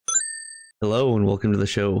Hello and welcome to the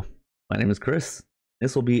show. My name is Chris.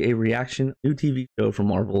 This will be a reaction new TV show from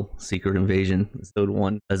Marvel, Secret Invasion, Episode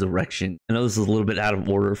 1, Resurrection. I know this is a little bit out of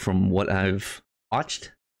order from what I've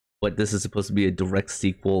watched, but this is supposed to be a direct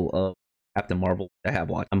sequel of Captain Marvel I have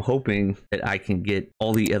watched. I'm hoping that I can get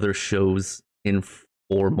all the other shows in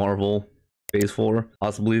for Marvel Phase 4,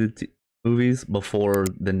 possibly the movies, before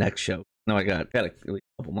the next show. No, I got a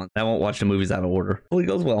couple months. I won't watch the movies out of order. Hopefully it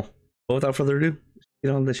goes well. But without further ado,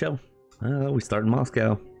 get on the show. We start in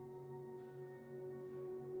Moscow.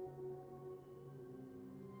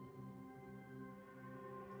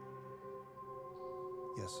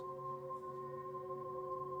 Yes.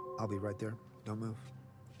 I'll be right there. Don't move.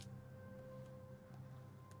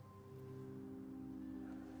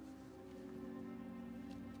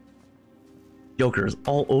 Joker's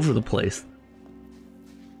all over the place.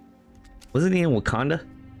 Wasn't he in Wakanda?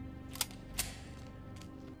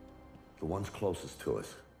 The ones closest to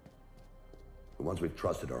us. The ones we've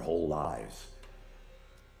trusted our whole lives.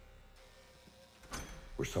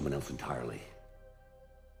 We're someone else entirely.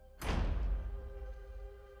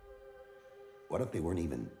 What if they weren't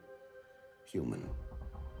even human?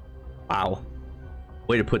 Wow.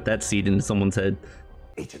 Way to put that seed into someone's head.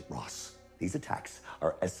 Agent Ross, these attacks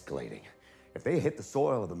are escalating. If they hit the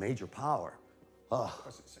soil of a major power,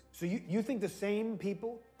 So you think the same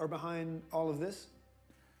people are behind all of this?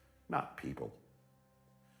 not people.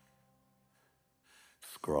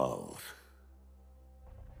 Skrulls.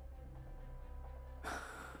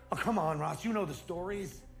 Oh, come on, Ross. You know the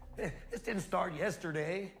stories. This didn't start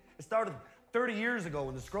yesterday. It started 30 years ago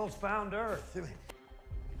when the Skrulls found Earth.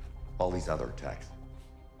 All these other attacks,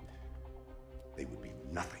 they would be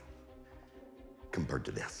nothing compared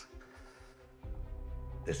to this.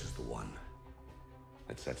 This is the one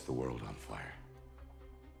that sets the world on fire.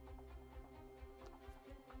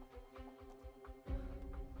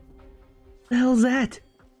 The hell's that?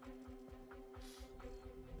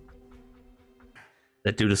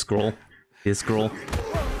 That dude a scroll? His scroll.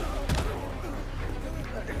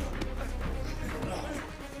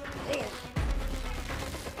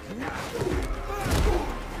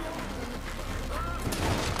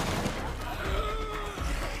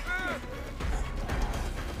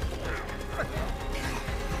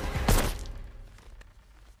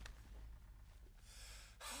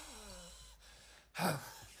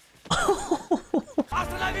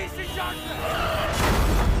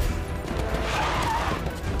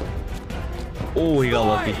 Oh, he got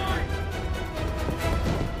lucky.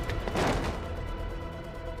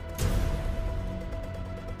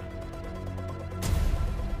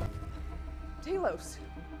 Talos,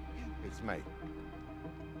 It's me.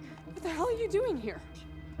 what the hell are you doing here?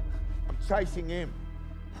 I'm chasing him.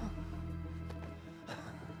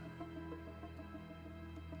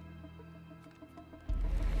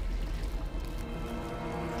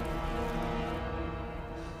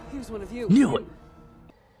 He was one of you. Knew it.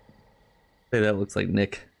 Hey, that looks like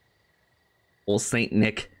Nick. Old Saint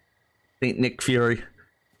Nick. Saint Nick Fury.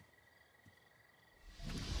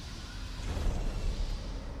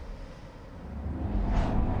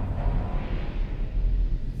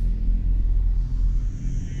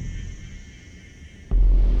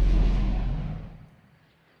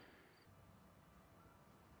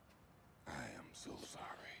 I am so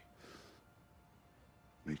sorry.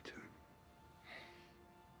 Me too.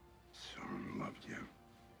 Soren loved you.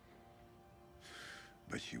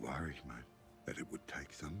 But she worries, man, that it would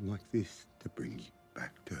take something like this to bring you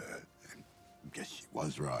back to Earth. And I guess she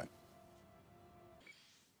was right.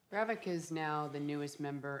 Gravik is now the newest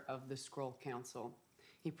member of the Skrull Council.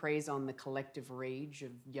 He preys on the collective rage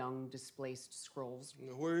of young, displaced Skrulls.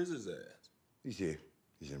 Where is his ass? He's here.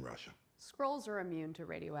 He's in Russia. Skrulls are immune to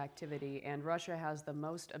radioactivity, and Russia has the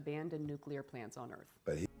most abandoned nuclear plants on Earth.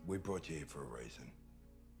 But we brought you here for a reason.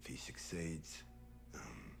 If he succeeds,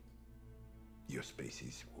 your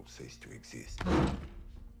species will cease to exist.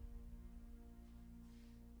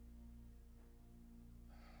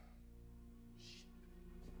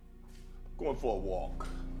 Going for a walk.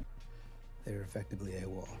 They're effectively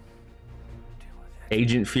AWOL.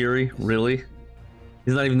 Agent Fury? Really?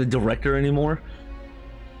 He's not even the director anymore?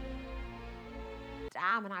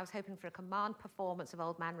 Damn, and I was hoping for a command performance of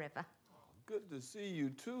Old Man River. Good to see you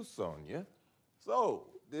too, Sonya. So,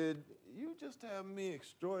 did you just have me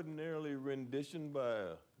extraordinarily renditioned by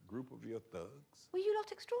a group of your thugs? Were you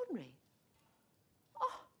not extraordinary?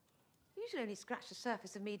 Oh, you should only scratch the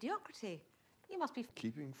surface of mediocrity. You must be...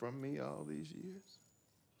 Keeping from me all these years?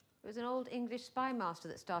 It was an old English spy master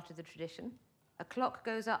that started the tradition. A clock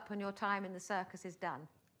goes up when your time in the circus is done.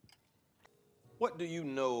 What do you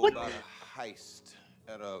know about a heist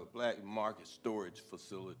At a black market storage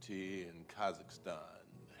facility in Kazakhstan.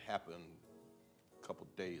 Happened a couple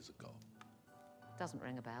days ago. Doesn't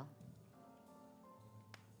ring a bell.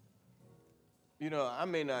 You know, I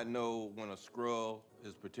may not know when a skrull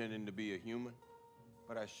is pretending to be a human,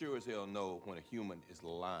 but I sure as hell know when a human is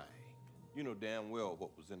lying. You know damn well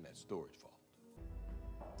what was in that storage vault.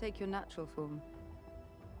 Take your natural form.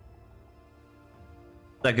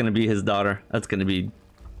 Is that gonna be his daughter? That's gonna be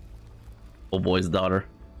old boy's daughter.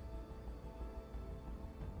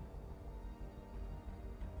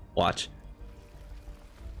 Watch.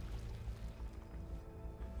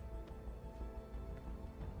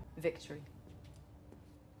 Victory.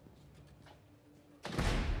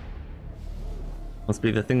 Must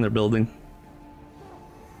be the thing they're building.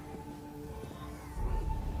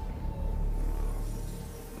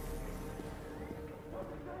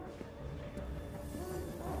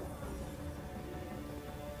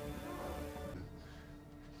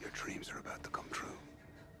 Your dreams are about to come true.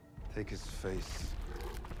 Take his face.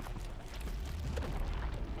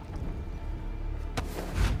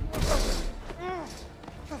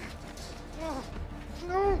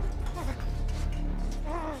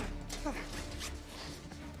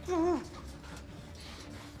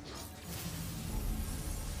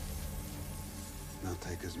 Now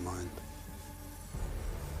take his mind.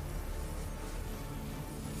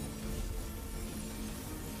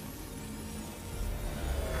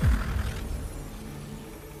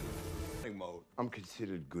 Mode. I'm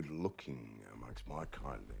considered good looking amongst my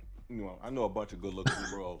kind. You know, I know a bunch of good-looking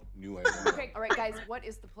girls. You ain't. Okay, all right, guys, what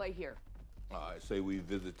is the play here? I say we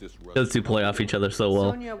visit this. Those two play off each other so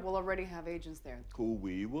well. Sonya will already have agents there.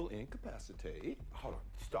 Cobie will incapacitate. Hold on,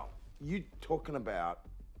 stop. You talking about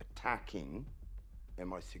attacking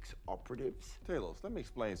MI6 operatives? Talos, let me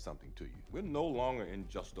explain something to you. We're no longer in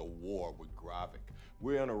just a war with Gravik.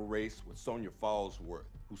 We're in a race with Sonya Fallsworth,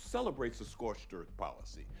 who celebrates the scorched earth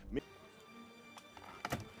policy.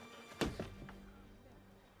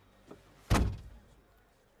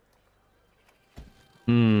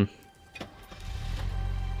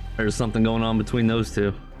 There's something going on between those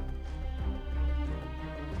two.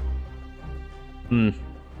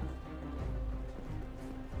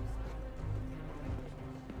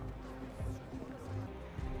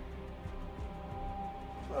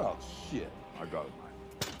 Oh, shit. I got it.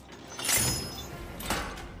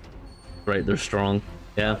 Right, they're strong.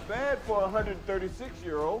 Yeah. Not bad for a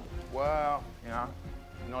 136-year-old. Well, you know,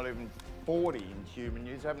 not even 40 in human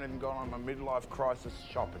years. Haven't even gone on my midlife crisis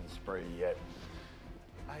shopping spree yet.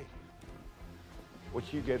 Hey,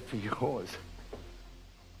 what you get for yours?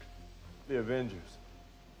 The Avengers.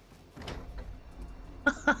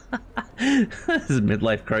 This is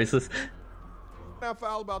midlife crisis. Now,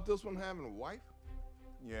 foul about this one having a wife?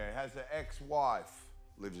 Yeah, has an ex-wife.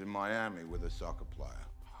 Lives in Miami with a soccer player.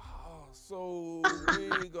 Oh, so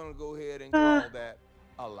we're gonna go ahead and call that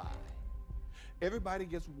a lie. Everybody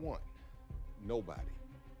gets one. Nobody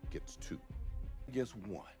gets two. Gets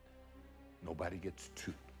one. Nobody gets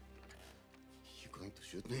two. You going to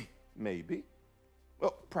shoot me? Maybe.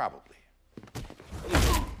 Well, probably.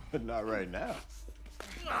 But not right now.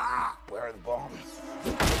 Ah, where are the bombs?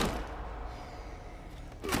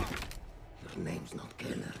 Your name's not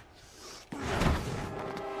Keller.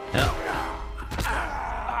 Yeah.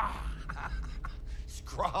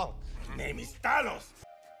 Skrull. Name is Talos.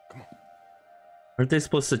 Come on. Aren't they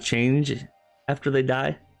supposed to change after they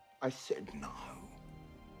die? I said no.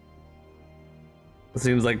 It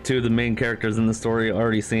seems like two of the main characters in the story are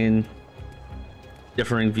already seeing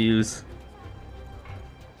differing views.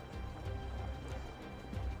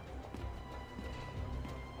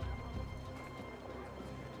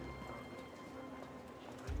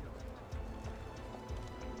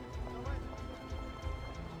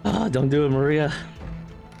 Ah, don't do it, Maria.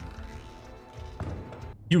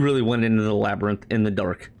 You really went into the labyrinth in the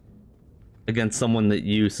dark against someone that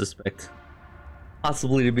you suspect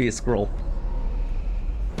possibly to be a skrull.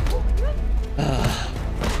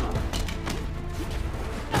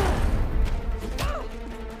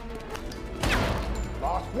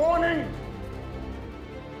 Last warning!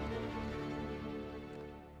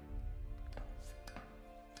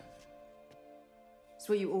 It's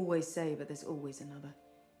what you always say, but there's always another.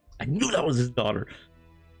 I knew that was his daughter.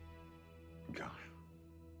 God.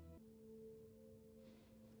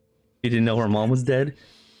 You didn't know her mom was dead?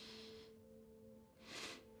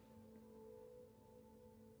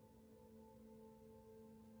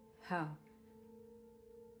 How?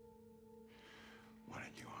 Why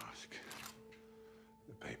don't you ask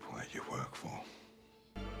the people that you work for?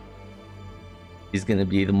 He's gonna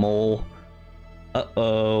be the mole.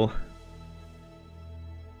 Uh-oh.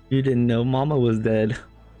 You didn't know Mama was dead.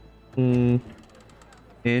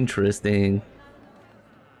 Interesting.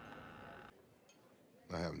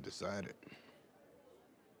 I haven't decided.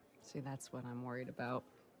 See, that's what I'm worried about.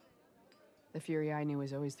 The Fury I knew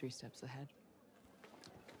was always 3 steps ahead.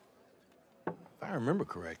 If I remember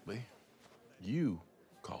correctly, you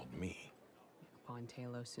called me. Upon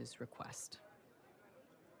Talos' request.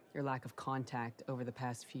 Your lack of contact over the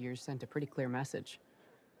past few years sent a pretty clear message.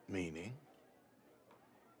 Meaning?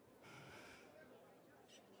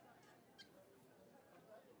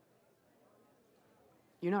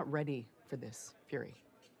 You're not ready for this, Fury.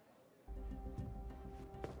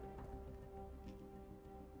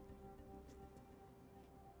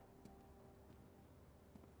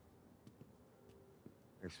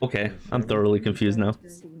 Okay, I'm thoroughly confused now.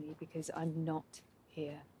 See me because I'm not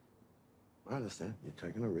here. I understand. You're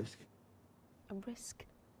taking a risk. A risk?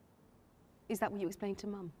 Is that what you explained to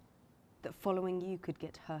Mum? That following you could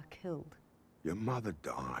get her killed? Your mother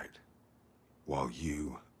died while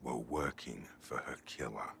you were working for her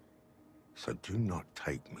killer. So do not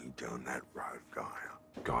take me down that road,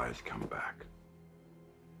 Gaia. Gaia's come back.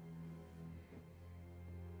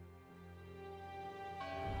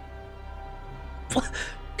 What?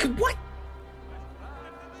 What?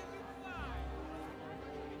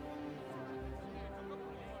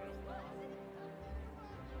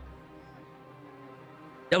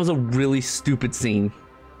 That was a really stupid scene.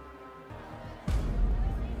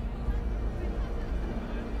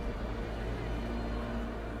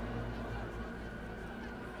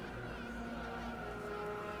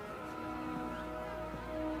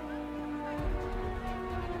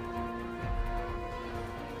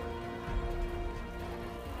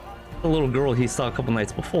 The little girl he saw a couple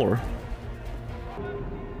nights before.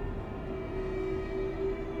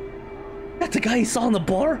 That's the guy he saw in the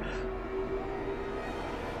bar?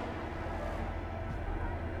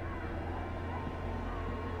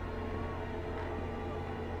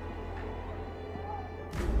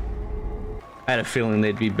 I had a feeling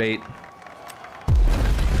they'd be bait.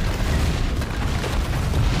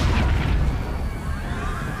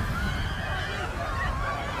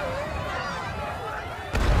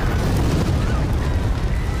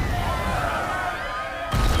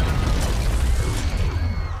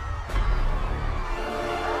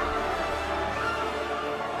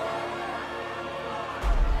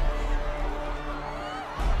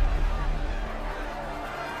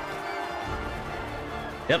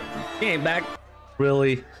 Yep, he ain't back.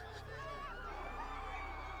 Really?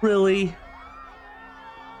 Really?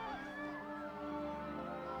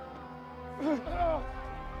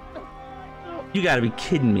 You gotta be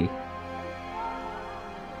kidding me.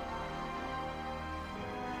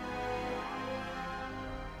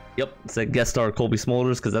 Yep, it's that guest star Cobie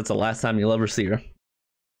Smulders, because that's the last time you'll ever see her.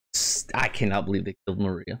 I cannot believe they killed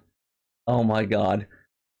Maria. Oh my god.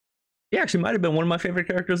 She actually might have been one of my favorite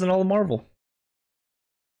characters in all of Marvel.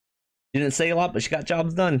 She didn't say a lot, but she got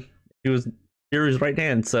jobs done. She was Fury's right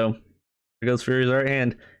hand, so there goes Fury's right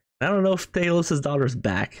hand. I don't know if Talos' daughter's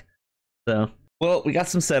back. So, well, we got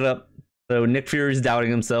some setup. So Nick Fury's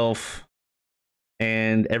doubting himself,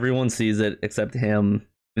 and everyone sees it except him,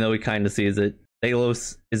 even though he kind of sees it.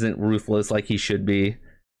 Talos isn't ruthless like he should be,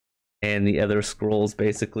 and the other skrulls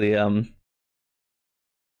basically turned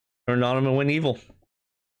on him and went evil,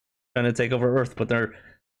 trying to take over Earth. But they're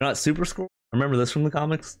not super Skrull. Remember this from the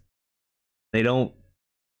comics? They don't,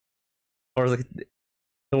 or like,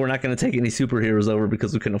 we're not going to take any superheroes over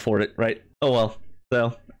because we couldn't afford it, right? Oh well.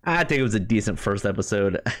 So I think it was a decent first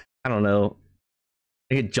episode. I don't know.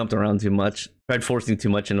 I think it jumped around too much. Tried forcing too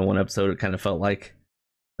much into one episode. It kind of felt like,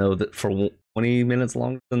 you know, that for 20 minutes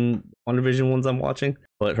longer than WandaVision ones I'm watching.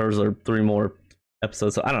 But hers are 3 more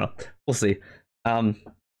episodes. So I don't know. We'll see. I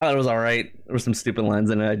thought it was all right. There were some stupid lines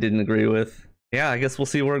in it I didn't agree with. Yeah, I guess we'll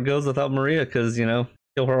see where it goes without Maria, because, you know,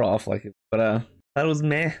 kill her off like it. But I thought it was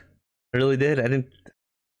meh. I really did. I don't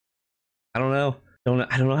know.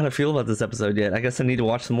 I don't know how to feel about this episode yet. I guess I need to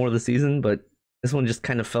watch some more of the season, but this one just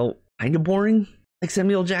kind of felt kind of boring. Like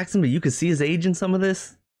Samuel Jackson, but you could see his age in some of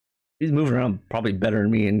this. He's moving around probably better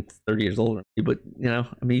than me and 30 years older than me, but you know,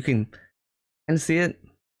 I mean, you can kind of see it.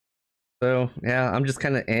 So yeah, I'm just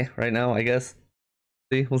kind of right now, I guess.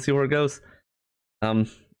 We'll see where it goes. Hope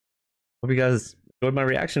you guys enjoyed my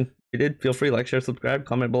reaction. If you did, feel free to like, share, subscribe,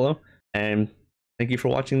 comment below. And thank you for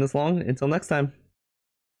watching this long. Until next time.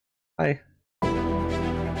 Bye.